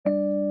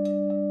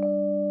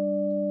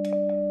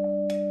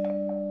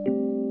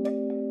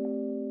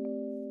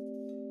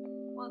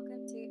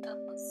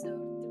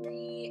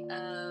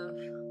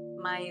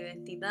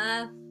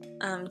identidad.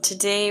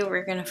 Today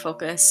we're going to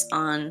focus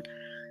on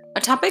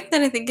a topic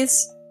that I think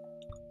is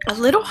a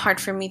little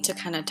hard for me to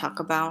kind of talk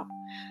about,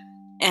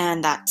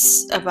 and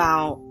that's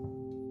about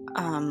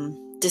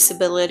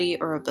disability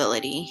or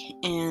ability.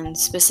 And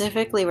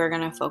specifically, we're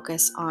going to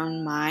focus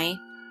on my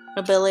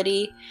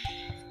ability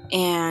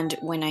and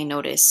when I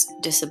notice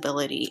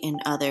disability in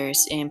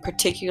others, and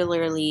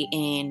particularly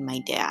in my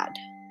dad,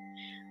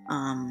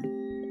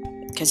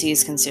 because he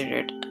is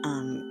considered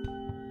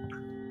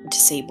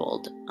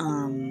disabled,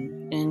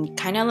 and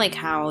kind of like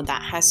how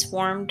that has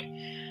formed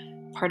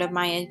part of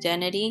my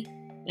identity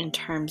in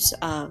terms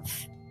of,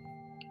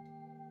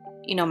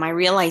 my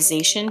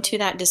realization to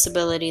that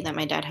disability that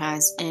my dad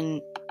has,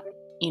 and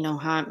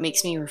how it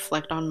makes me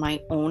reflect on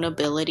my own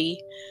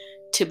ability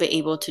to be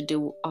able to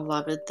do a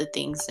lot of the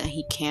things that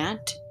he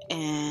can't,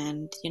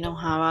 and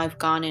how I've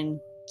gone and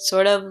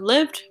sort of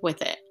lived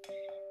with it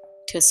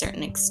to a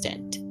certain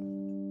extent.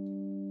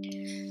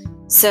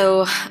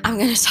 So I'm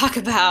going to talk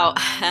about,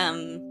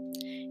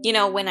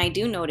 when I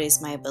do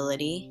notice my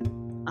ability,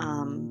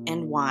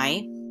 and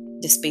why,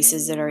 the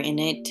spaces that are in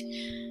it,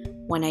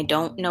 when I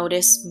don't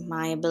notice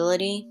my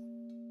ability,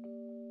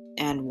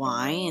 and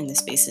why, and the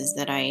spaces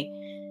that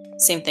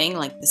same thing,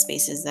 like the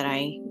spaces that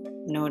I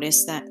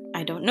notice that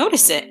I don't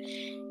notice it.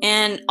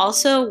 And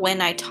also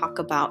when I talk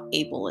about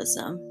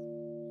ableism,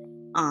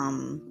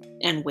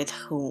 and with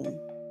whom,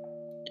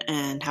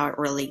 and how it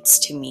relates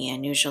to me,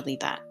 and usually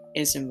that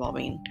is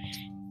involving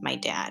my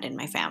dad and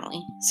my family.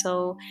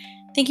 So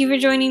thank you for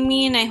joining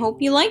me, and I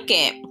hope you like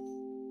it.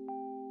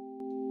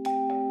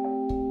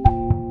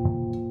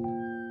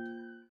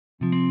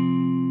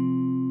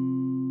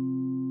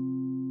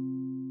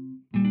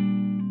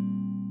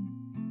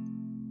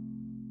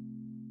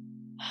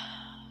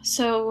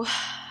 So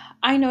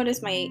I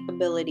notice my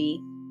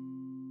ability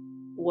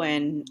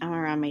when I'm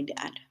around my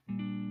dad.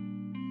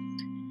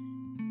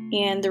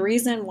 And the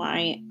reason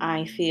why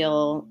I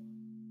feel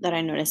that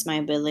I notice my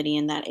ability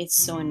and that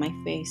it's so in my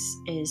face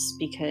is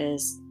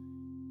because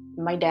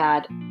my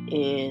dad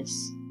is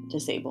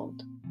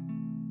disabled.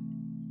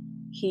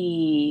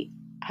 He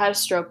had a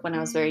stroke when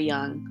I was very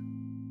young,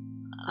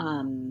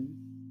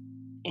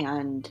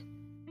 and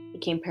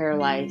became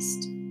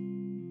paralyzed,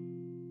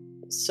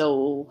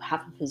 so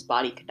half of his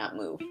body could not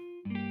move.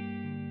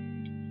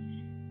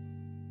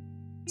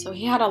 So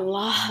he had a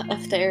lot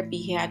of therapy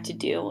he had to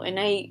do, and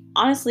I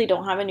honestly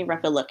don't have any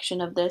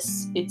recollection of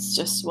this. It's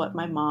just what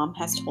my mom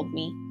has told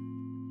me.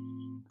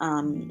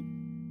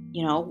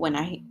 When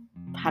I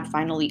had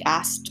finally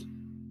asked,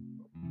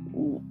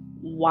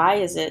 why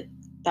is it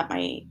that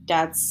my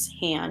dad's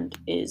hand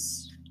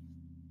is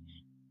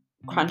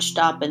crunched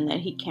up and that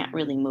he can't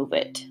really move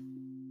it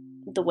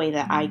the way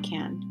that I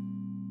can?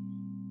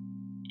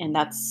 And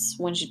that's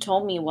when she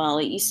told me, well,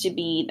 it used to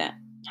be that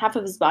half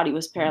of his body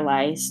was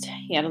paralyzed.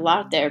 He had a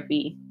lot of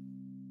therapy.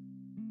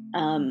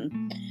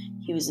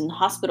 He was in the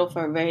hospital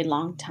for a very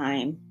long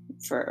time,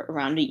 for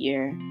around a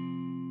year.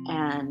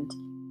 And,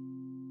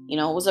 it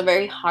was a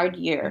very hard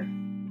year.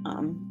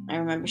 I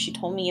remember she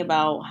told me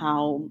about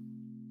how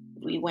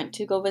we went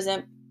to go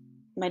visit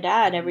my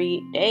dad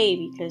every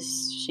day because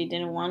she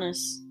didn't want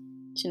us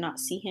to not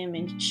see him,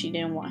 and she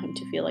didn't want him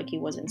to feel like he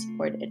wasn't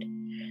supported.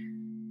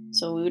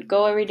 So we would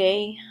go every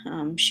day.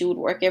 She would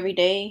work every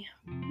day,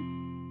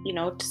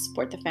 to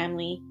support the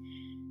family,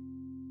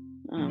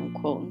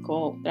 quote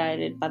unquote,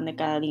 guided pan de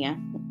cada día.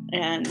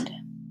 And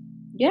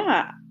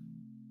yeah,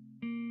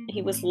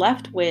 he was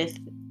left with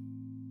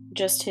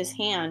just his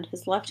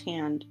left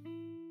hand,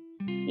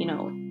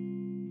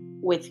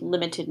 with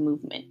limited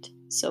movement.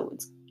 So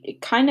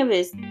it kind of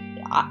is,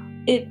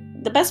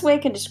 the best way I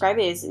can describe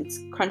it is it's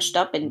crunched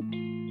up and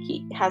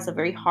he has a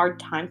very hard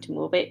time to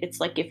move it. It's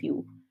like if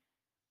you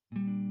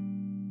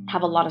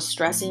have a lot of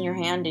stress in your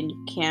hand and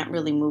you can't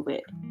really move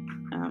it.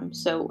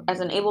 So as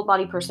an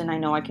able-bodied person, I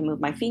know I can move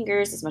my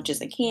fingers as much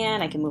as I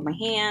can. I can move my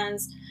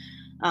hands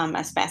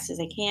as fast as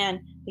I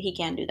can, but he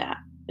can't do that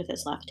with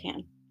his left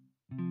hand.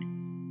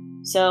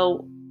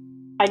 So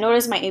I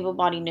notice my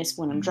able-bodiedness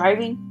when I'm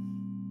driving,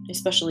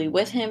 especially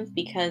with him,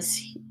 because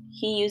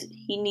he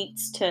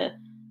needs to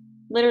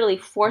literally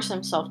force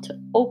himself to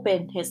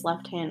open his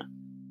left hand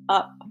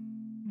up,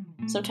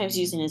 sometimes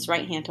using his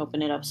right hand to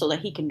open it up so that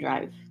he can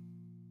drive.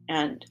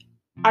 And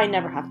I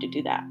never have to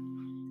do that,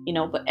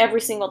 but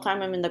every single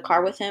time I'm in the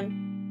car with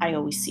him, I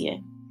always see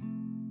it.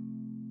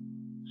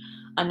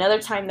 Another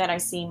time that I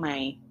see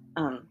my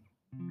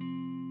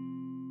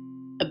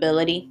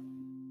ability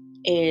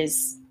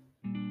is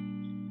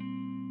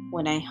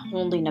when I'm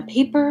holding a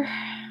paper,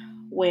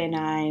 when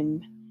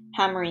I'm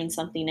hammering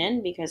something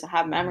in, because I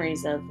have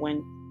memories of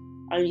when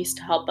I used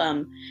to help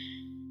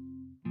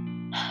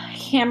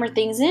hammer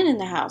things in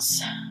the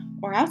house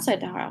or outside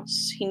the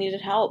house. He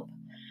needed help.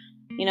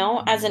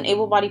 As an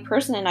able-bodied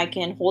person, and I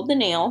can hold the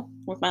nail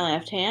with my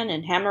left hand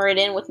and hammer it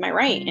in with my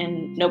right,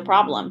 and no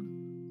problem.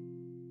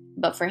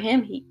 But for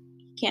him, he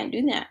can't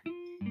do that.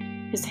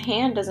 His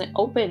hand doesn't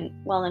open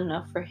well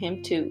enough for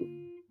him to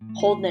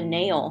hold the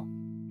nail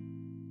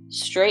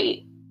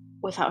straight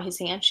without his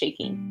hand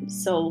shaking.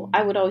 So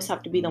I would always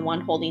have to be the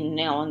one holding the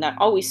nail, and that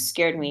always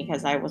scared me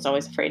because I was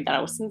always afraid that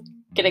I was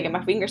gonna get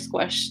my finger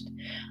squished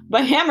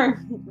by a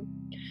hammer.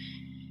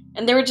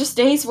 And there were just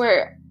days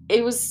where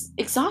it was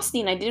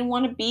exhausting. I didn't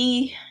want to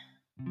be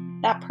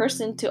that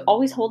person to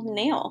always hold the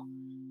nail,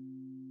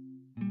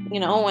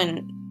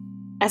 and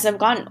as I've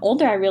gotten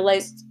older, I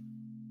realized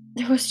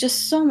there was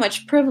just so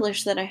much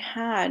privilege that I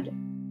had.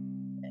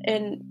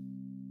 And,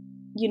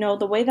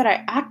 the way that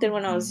I acted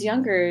when I was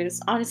younger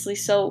is honestly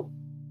so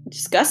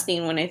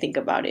disgusting when I think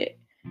about it.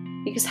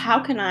 Because how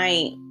can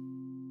I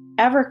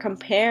ever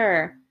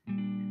compare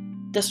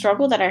the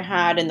struggle that I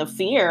had and the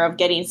fear of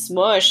getting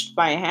smushed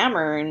by a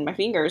hammer in my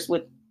fingers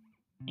with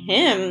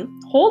him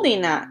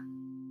holding that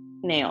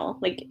nail?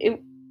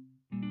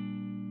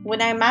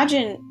 When I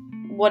imagine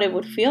what it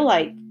would feel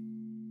like,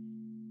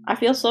 I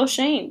feel so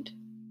ashamed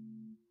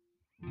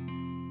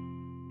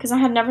because I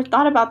had never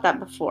thought about that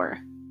before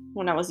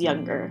when I was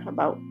younger,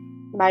 about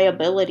my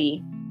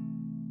ability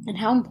and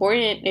how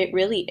important it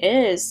really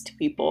is to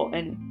people,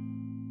 and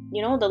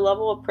the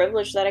level of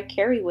privilege that I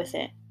carry with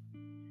it.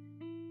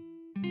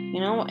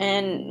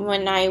 And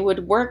when I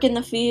would work in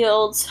the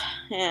fields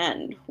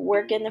and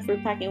work in the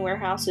fruit packing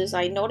warehouses,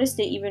 I noticed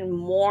it even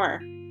more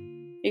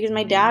because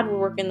my dad would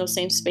work in those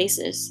same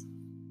spaces.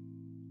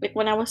 Like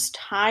when I was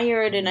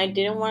tired and I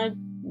didn't want to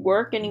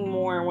work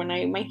anymore, when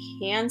my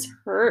hands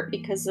hurt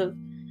because of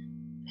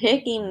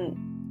picking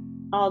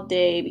all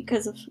day,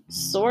 because of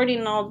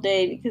sorting all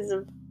day, because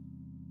of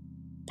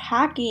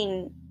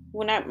packing,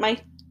 when my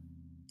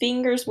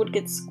fingers would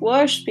get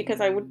squished because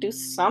I would do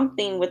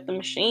something with the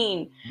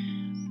machine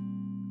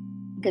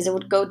because it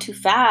would go too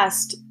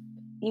fast,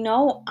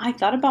 I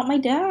thought about my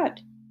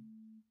dad.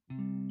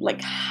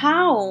 Like,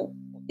 how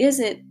is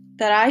it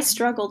that I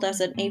struggled as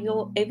an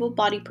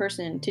able-bodied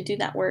person to do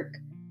that work,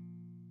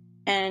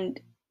 and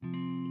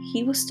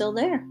he was still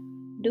there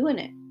doing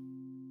it,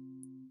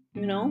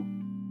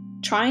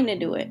 trying to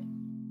do it.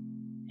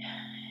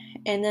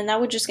 And then that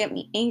would just get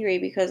me angry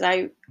because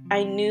I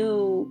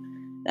knew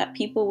that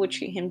people would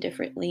treat him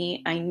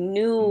differently. I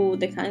knew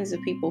the kinds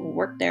of people who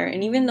worked there,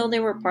 and even though they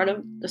were part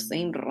of the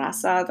same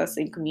raza, the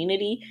same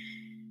community,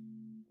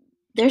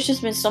 there's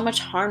just been so much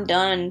harm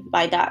done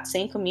by that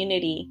same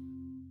community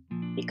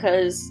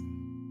because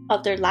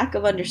of their lack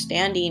of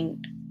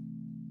understanding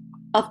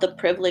of the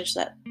privilege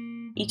that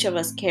each of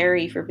us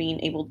carry for being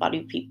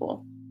able-bodied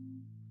people.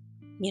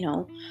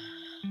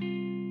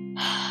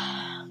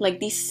 Like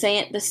this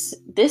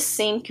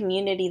same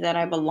community that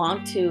I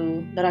belong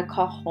to, that I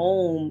call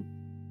home,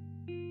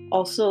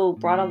 also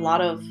brought a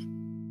lot of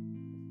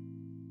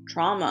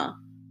trauma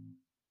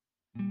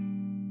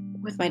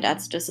with my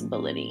dad's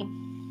disability.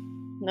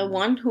 The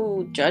one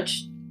who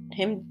judged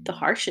him the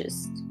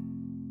harshest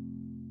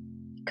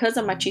because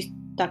of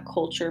machista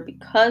culture,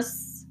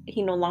 because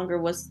he no longer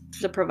was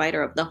the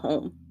provider of the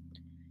home.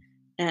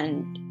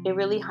 And it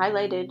really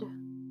highlighted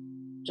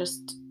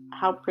just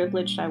how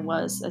privileged I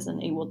was as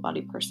an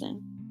able-bodied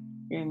person.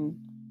 And,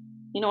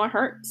 it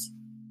hurts.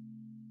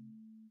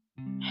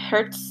 It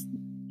hurts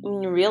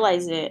when you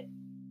realize it.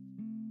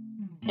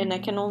 And I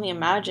can only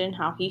imagine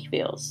how he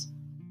feels.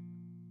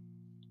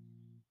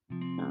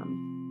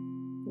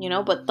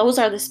 But those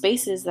are the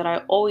spaces that I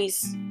always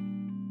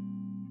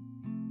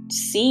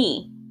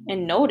see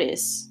and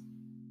notice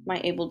my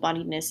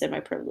able-bodiedness and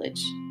my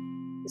privilege,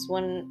 is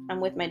when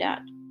I'm with my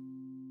dad.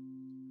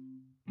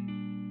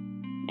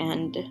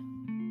 And,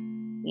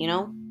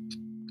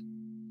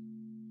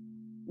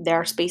 there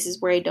are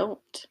spaces where I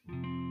don't.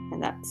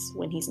 And that's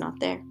when he's not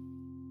there.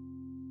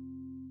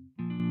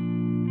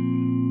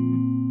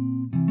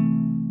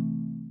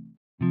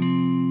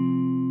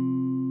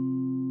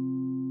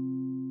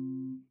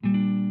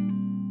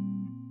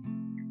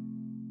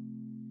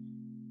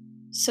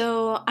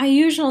 So I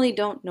usually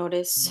don't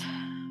notice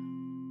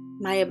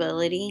my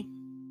ability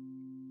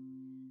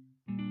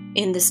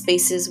in the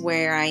spaces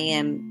where I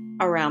am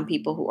around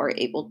people who are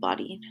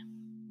able-bodied.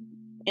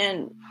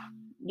 And,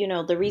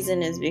 the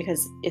reason is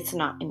because it's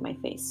not in my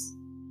face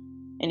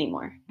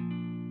anymore.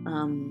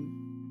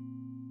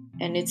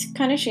 And it's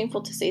kind of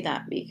shameful to say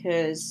that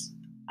because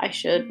I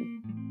should,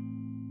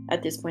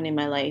 at this point in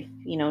my life,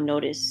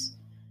 notice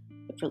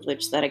the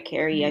privilege that I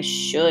carry. I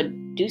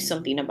should do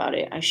something about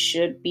it. I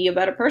should be a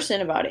better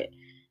person about it.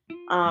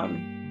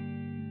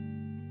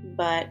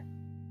 But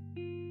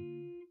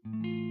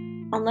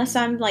unless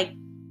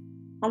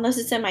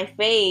it's in my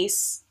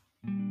face,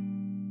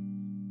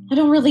 I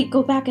don't really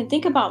go back and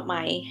think about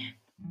my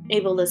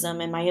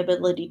ableism and my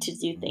ability to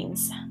do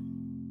things.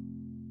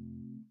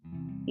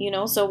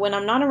 So when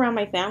I'm not around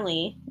my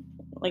family,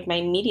 like my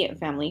immediate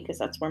family, because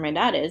that's where my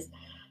dad is,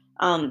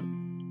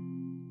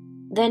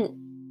 then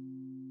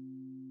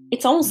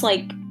it's almost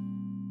like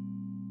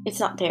it's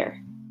not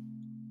there.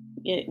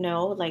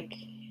 Like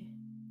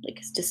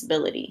his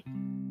disability.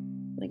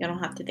 Like I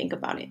don't have to think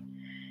about it.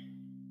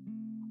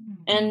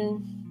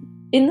 And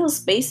in those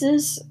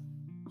spaces,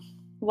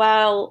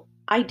 while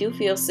I do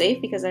feel safe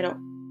because I don't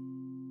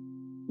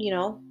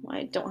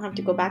have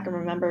to go back and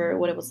remember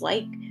what it was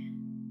like,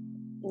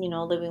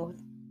 living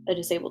with a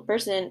disabled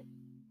person,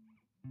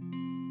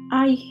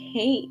 I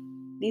hate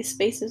these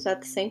spaces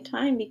at the same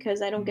time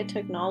because I don't get to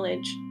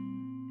acknowledge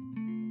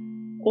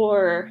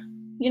or,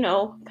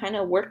 kind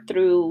of work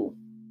through,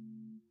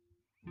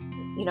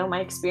 my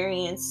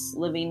experience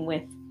living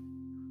with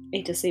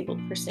a disabled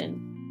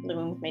person,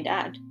 living with my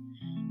dad,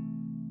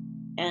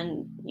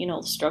 and,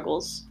 the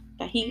struggles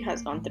that he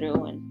has gone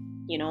through, and,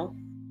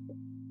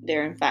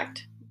 there, in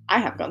fact, I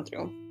have gone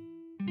through.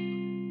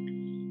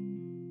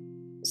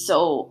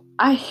 So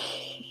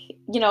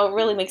it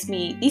really makes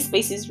me, these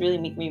spaces really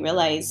make me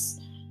realize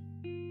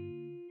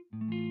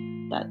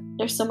that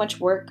there's so much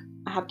work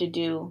I have to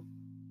do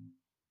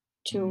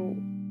to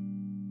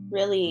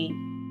really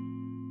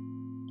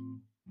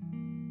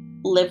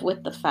live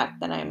with the fact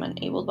that I'm an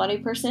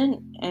able-bodied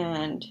person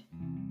and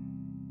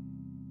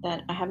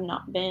that I have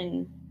not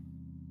been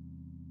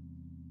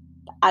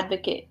the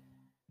advocate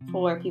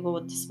for people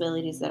with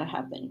disabilities that I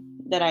have been.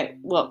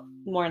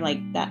 More like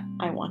that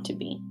I want to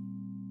be,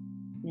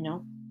 you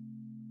know?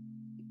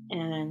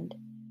 And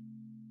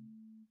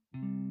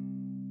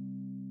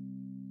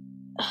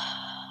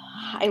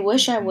I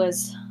wish I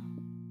was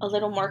a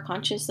little more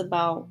conscious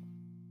about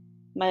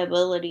my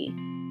ability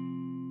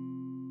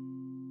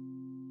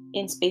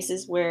in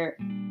spaces where,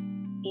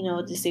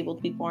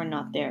 disabled people are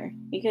not there.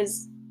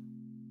 Because,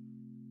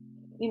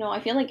 I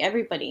feel like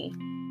everybody,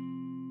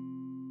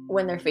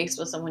 when they're faced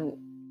with someone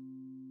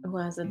who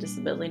has a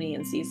disability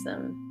and sees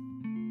them,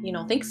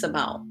 thinks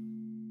about,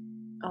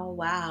 oh,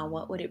 wow,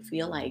 what would it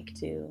feel like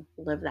to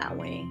live that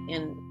way?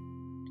 And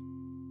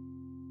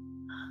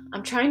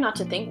I'm trying not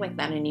to think like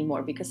that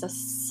anymore because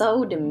that's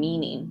so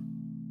demeaning.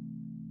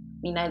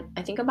 I mean,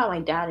 I think about my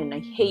dad and I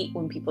hate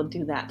when people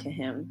do that to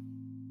him.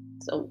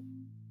 So,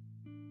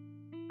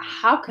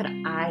 how could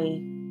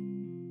I,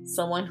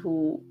 someone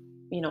who,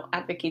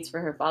 advocates for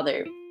her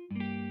father,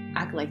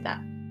 act like that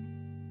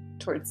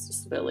towards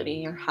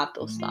disability or have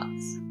those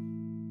thoughts?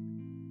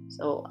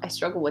 So, I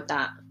struggle with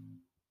that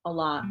a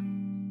lot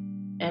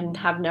and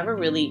have never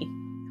really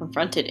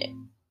confronted it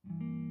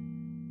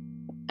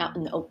out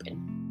in the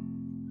open.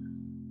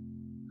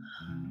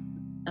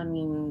 I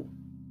mean,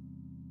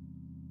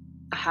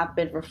 I have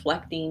been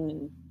reflecting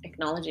and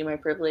acknowledging my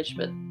privilege,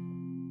 but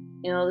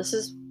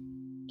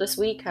this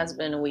week has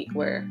been a week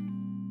where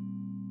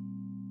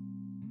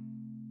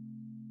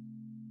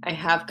I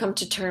have come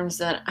to terms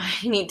that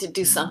I need to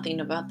do something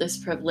about this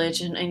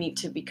privilege and I need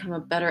to become a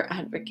better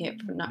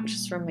advocate for not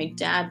just for my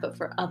dad, but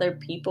for other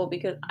people,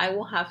 because I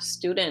will have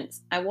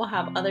students, I will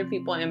have other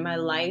people in my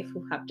life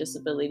who have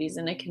disabilities,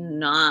 and I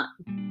cannot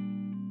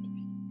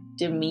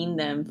demean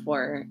them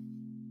for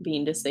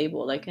being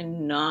disabled. I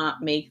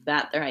cannot make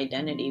that their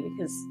identity,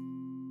 because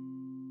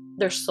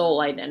their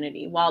sole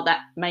identity, while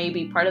that may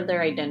be part of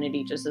their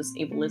identity, just as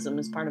ableism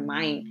is part of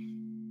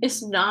mine,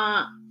 it's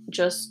not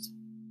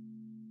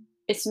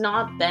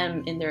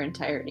them in their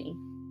entirety.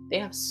 They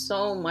have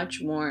so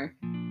much more,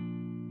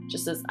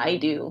 just as I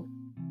do.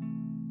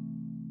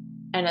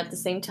 And at the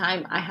same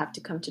time, I have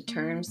to come to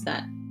terms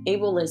that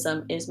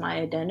ableism is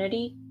my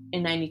identity,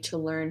 and I need to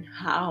learn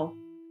how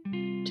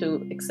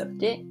to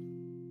accept it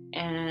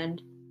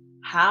and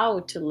how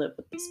to live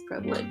with this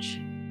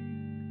privilege,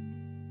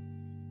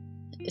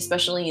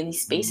 especially in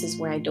these spaces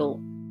where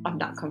I'm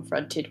not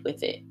confronted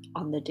with it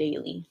on the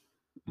daily.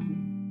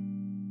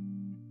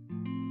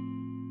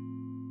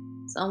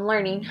 So I'm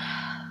learning.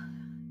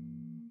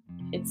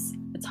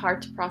 It's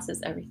hard to process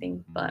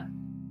everything, but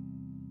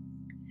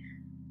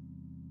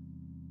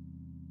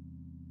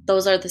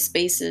those are the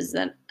spaces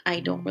that I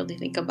don't really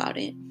think about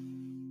it.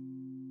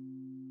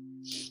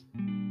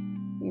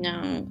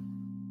 Now,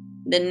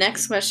 the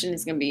next question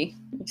is going to be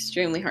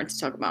extremely hard to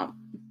talk about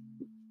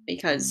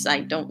because I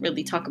don't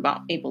really talk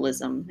about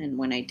ableism, and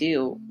when I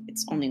do,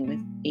 it's only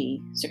with a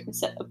certain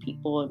set of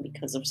people and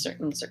because of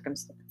certain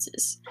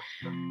circumstances.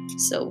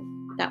 So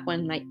that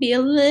one might be a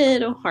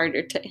little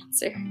harder to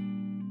answer.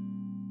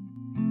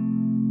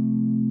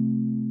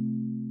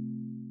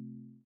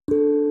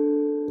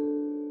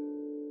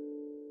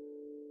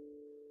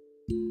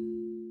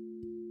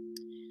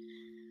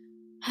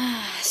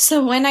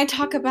 So when I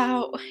talk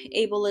about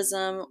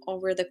ableism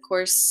over the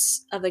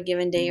course of a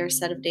given day or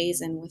set of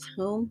days, and with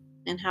whom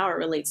and how it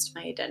relates to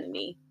my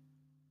identity,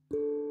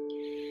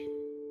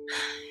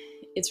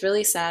 it's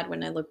really sad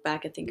when I look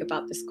back and think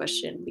about this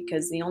question,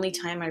 because the only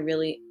time I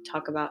really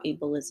talk about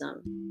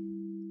ableism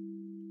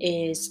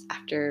is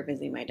after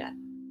visiting my dad.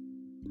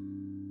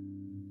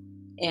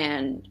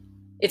 And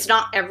it's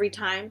not every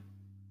time,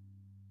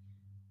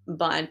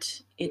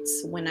 but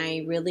it's when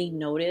I really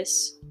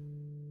notice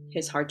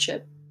his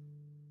hardship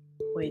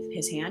with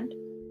his hand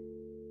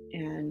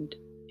and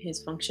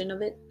his function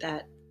of it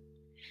that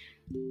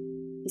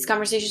these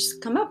conversations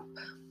come up.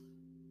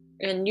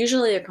 And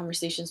usually they're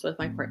conversations with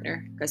my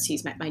partner, because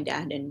he's met my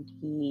dad and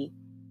he,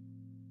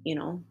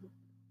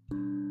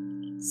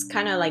 it's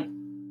kind of like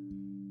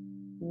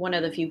one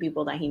of the few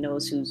people that he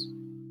knows who's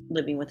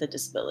living with a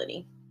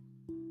disability.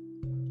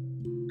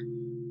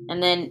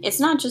 And then it's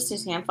not just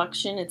his hand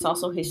function, it's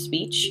also his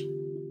speech.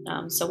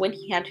 So when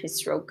he had his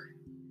stroke,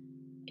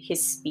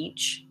 his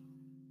speech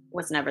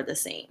was never the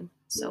same.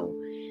 So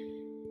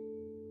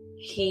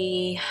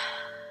he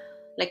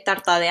like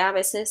tartadea a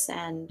veces,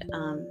 and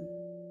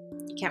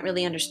you can't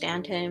really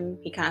understand him.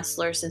 He kind of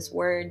slurs his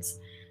words.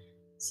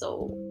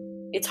 So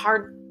it's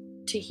hard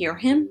to hear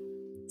him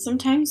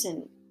sometimes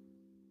and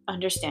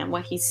understand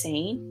what he's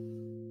saying.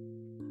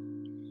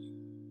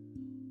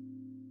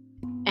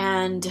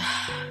 And,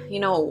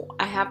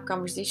 I have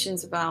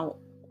conversations about,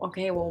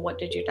 okay, well, what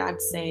did your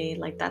dad say?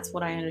 Like, that's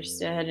what I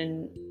understood.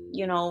 And,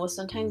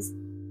 sometimes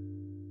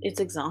it's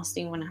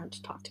exhausting when I have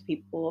to talk to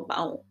people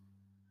about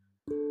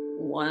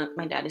what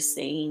my dad is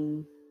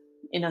saying,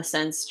 in a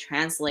sense,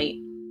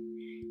 translate,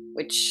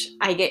 which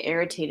I get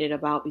irritated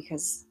about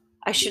because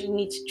I shouldn't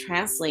need to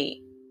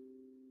translate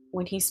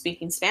when he's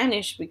speaking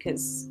Spanish,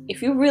 because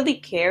if you really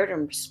cared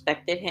and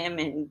respected him,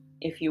 and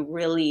if you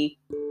really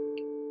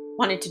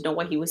wanted to know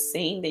what he was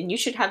saying, then you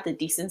should have the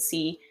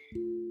decency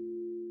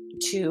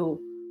to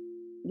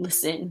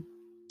listen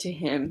to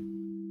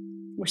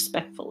him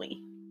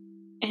respectfully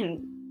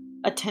and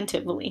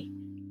attentively.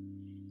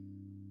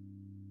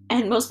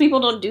 And most people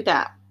don't do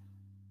that.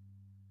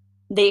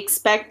 They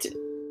expect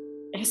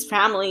his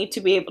family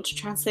to be able to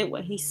translate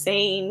what he's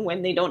saying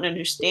when they don't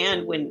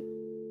understand.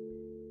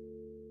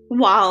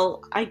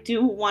 While I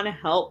do want to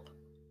help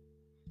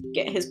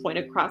get his point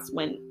across,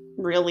 when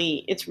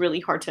really it's really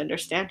hard to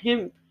understand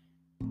him,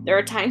 there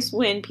are times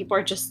when people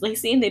are just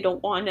lazy and they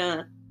don't want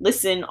to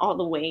listen all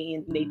the way,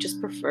 and they just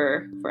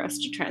prefer for us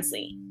to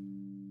translate.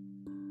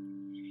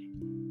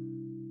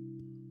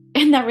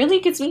 And that really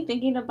gets me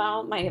thinking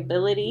about my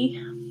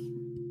ability,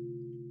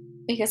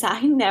 because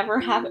I never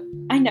have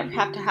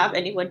to have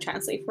anyone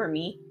translate for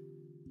me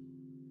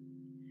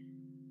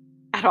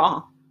at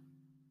all.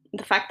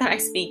 The fact that I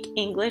speak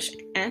English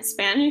and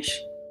Spanish,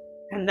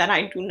 and that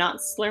I do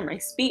not slur my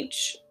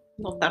speech,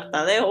 no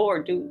tartadeo,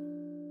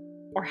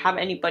 or have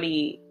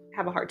anybody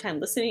have a hard time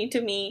listening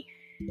to me,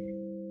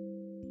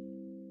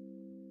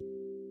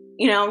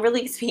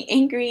 really gets me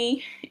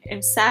angry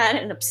and sad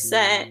and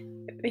upset,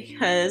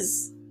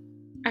 because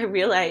I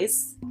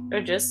realize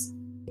just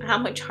how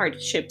much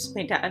hardships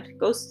my dad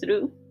goes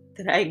through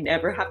that I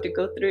never have to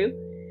go through.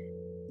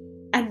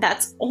 And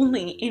that's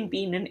only in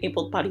being an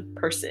able-bodied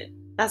person.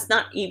 That's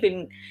not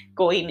even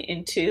going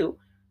into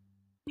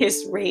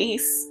his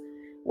race,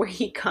 where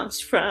he comes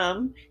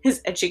from,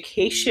 his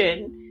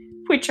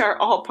education, which are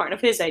all part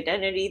of his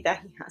identity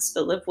that he has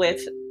to live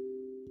with.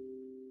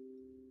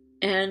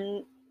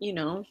 And,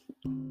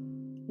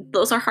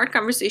 those are hard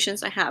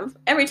conversations I have.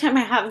 Every time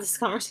I have this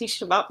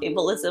conversation about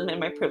ableism and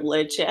my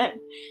privilege and,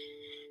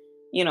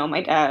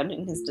 my dad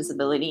and his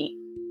disability,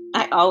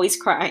 I always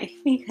cry,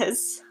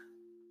 because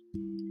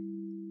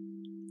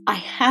I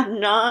have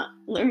not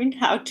learned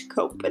how to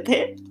cope with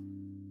it.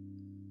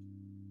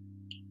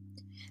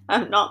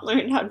 I've not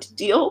learned how to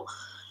deal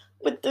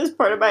with this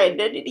part of my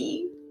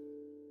identity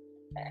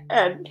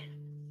and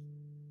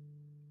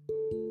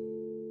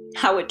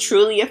how it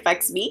truly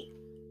affects me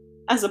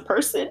as a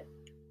person.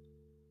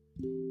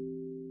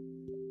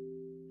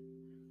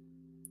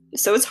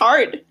 So it's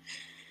hard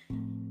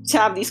to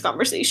have these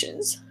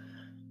conversations.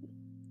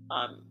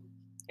 I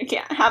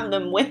can't have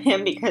them with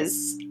him because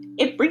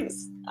it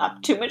brings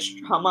up too much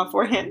trauma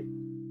for him.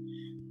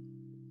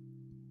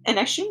 And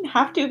I shouldn't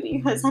have to,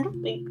 because I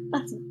don't think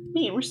that's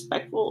being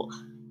respectful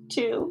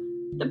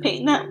to the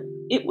pain that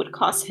it would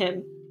cause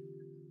him.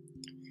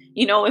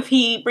 If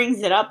he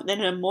brings it up,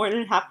 then I'm more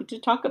than happy to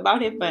talk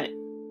about it, but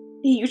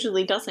he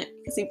usually doesn't,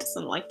 because he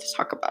doesn't like to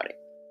talk about it.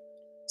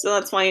 So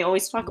that's why I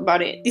always talk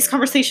about it. These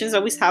conversations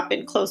always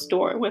happen closed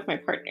door with my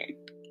partner.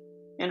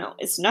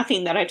 It's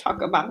nothing that I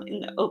talk about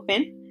in the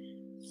open,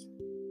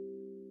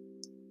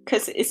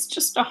 because it's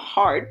just a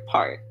hard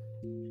part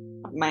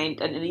of my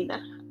identity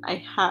that I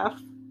have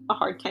a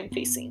hard time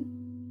facing,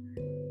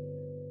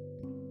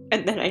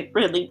 and that I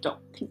really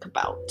don't think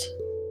about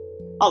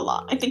a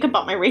lot. I think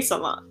about my race a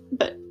lot,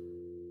 but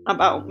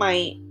about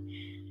my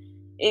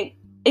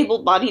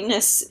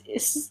able-bodiness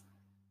it's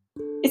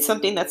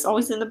something that's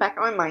always in the back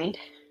of my mind,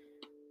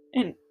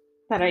 and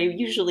that I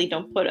usually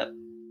don't put up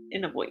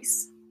in a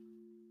voice.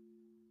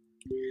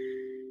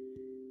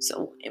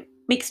 So it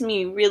makes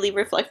me really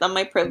reflect on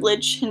my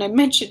privilege, and I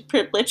mentioned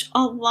privilege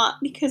a lot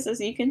because,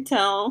 as you can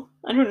tell,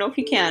 I don't know if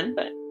you can,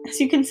 but as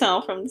you can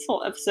tell from this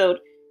whole episode,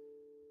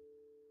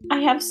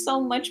 I have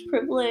so much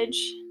privilege,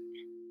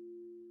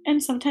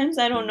 and sometimes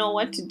I don't know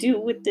what to do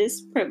with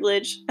this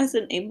privilege as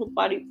an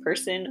able-bodied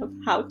person, of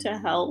how to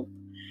help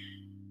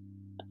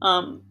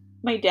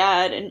my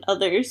dad and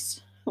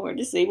others who are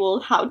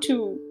disabled, how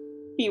to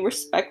be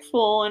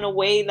respectful in a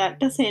way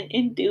that doesn't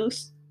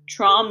induce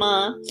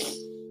trauma.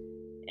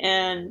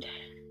 And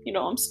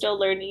I'm still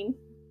learning.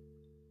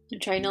 I'm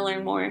trying to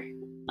learn more.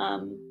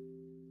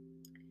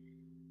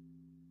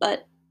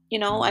 But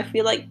I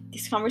feel like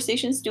these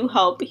conversations do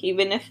help,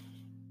 even if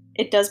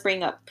it does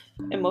bring up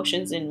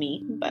emotions in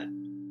me. But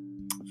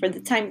for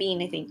the time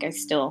being, I think I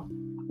still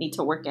need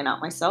to work it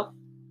out myself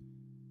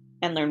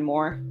and learn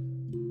more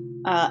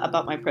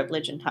about my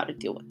privilege and how to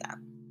deal with that.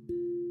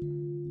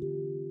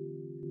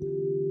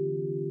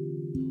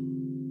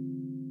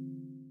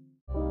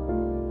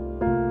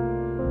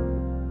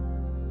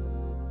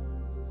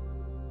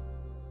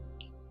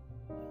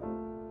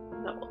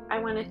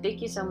 want to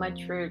thank you so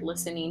much for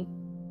listening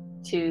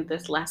to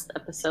this last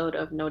episode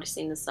of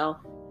Noticing the Self,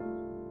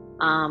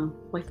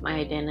 with my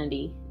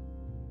identity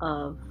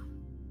of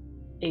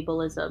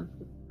ableism,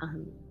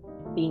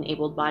 being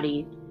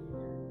able-bodied,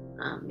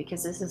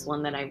 because this is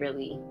one that I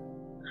really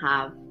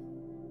have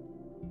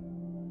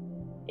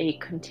a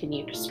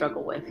continued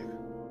struggle with,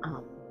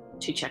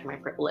 to check my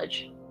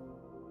privilege.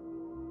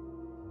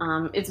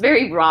 It's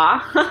very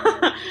raw.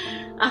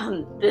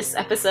 This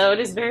episode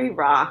is very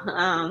raw.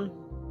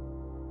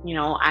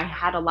 I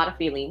had a lot of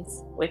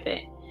feelings with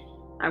it.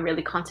 I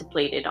really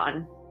contemplated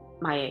on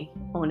my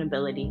own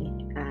ability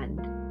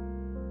and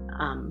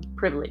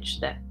privilege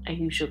that I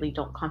usually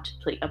don't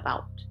contemplate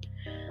about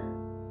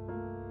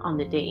on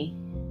the daily.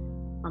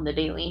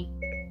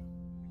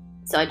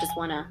 So I just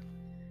want to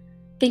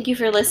thank you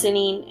for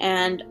listening,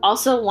 and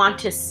also want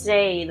to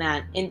say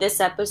that in this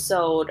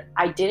episode,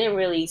 I didn't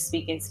really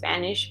speak in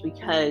Spanish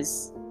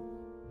because,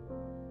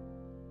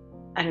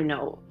 I don't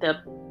know,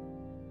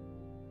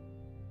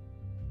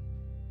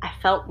 I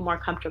felt more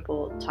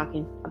comfortable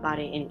talking about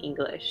it in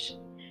English,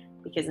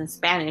 because in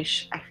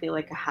Spanish, I feel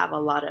like I have a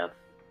lot of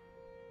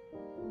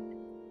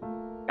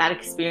bad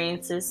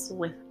experiences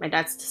with my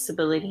dad's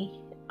disability,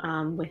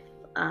 with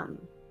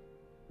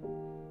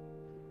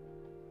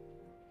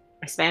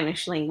my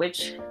Spanish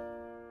language,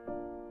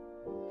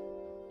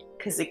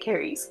 because it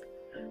carries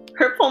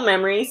hurtful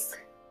memories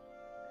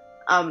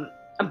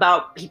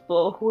about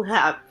people who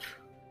have,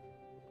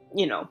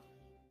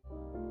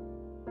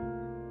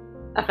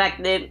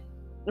 affected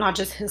not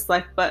just his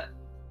life, but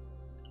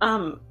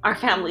our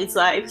family's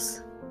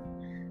lives,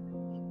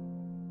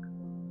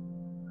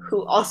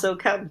 who also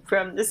come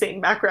from the same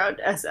background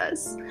as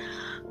us.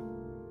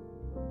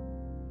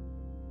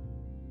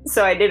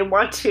 So I didn't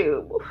want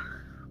to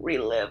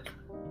relive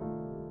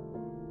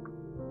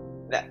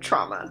that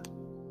trauma.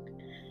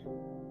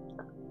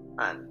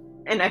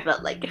 And I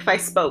felt like if I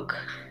spoke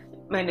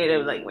my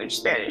native language,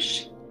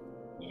 Spanish,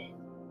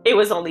 it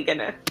was only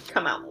gonna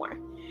come out more.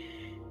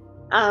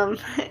 And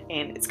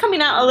it's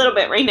coming out a little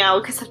bit right now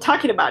because I'm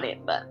talking about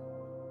it, but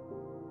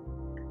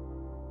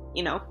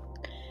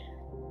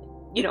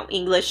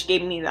English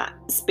gave me that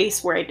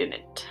space where I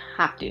didn't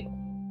have to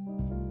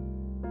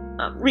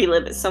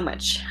relive it so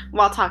much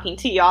while talking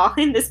to y'all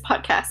in this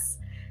podcast.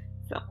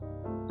 So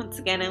once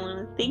again, I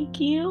want to thank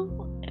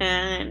you,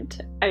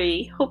 and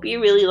I hope you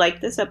really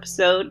like this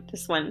episode.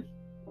 This one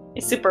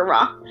is super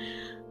raw,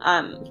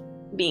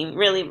 being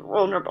really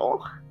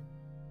vulnerable,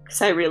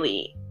 because I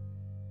really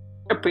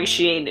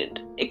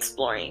appreciated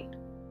exploring,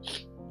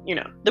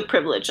 the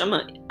privilege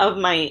of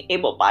my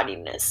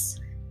able-bodiedness,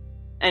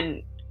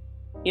 and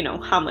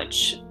how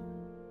much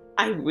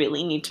I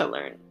really need to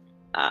learn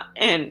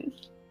and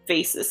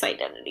face this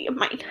identity of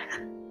mine.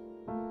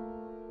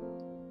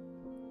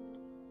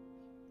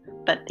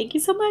 But thank you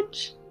so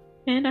much,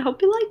 and I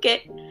hope you like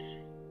it.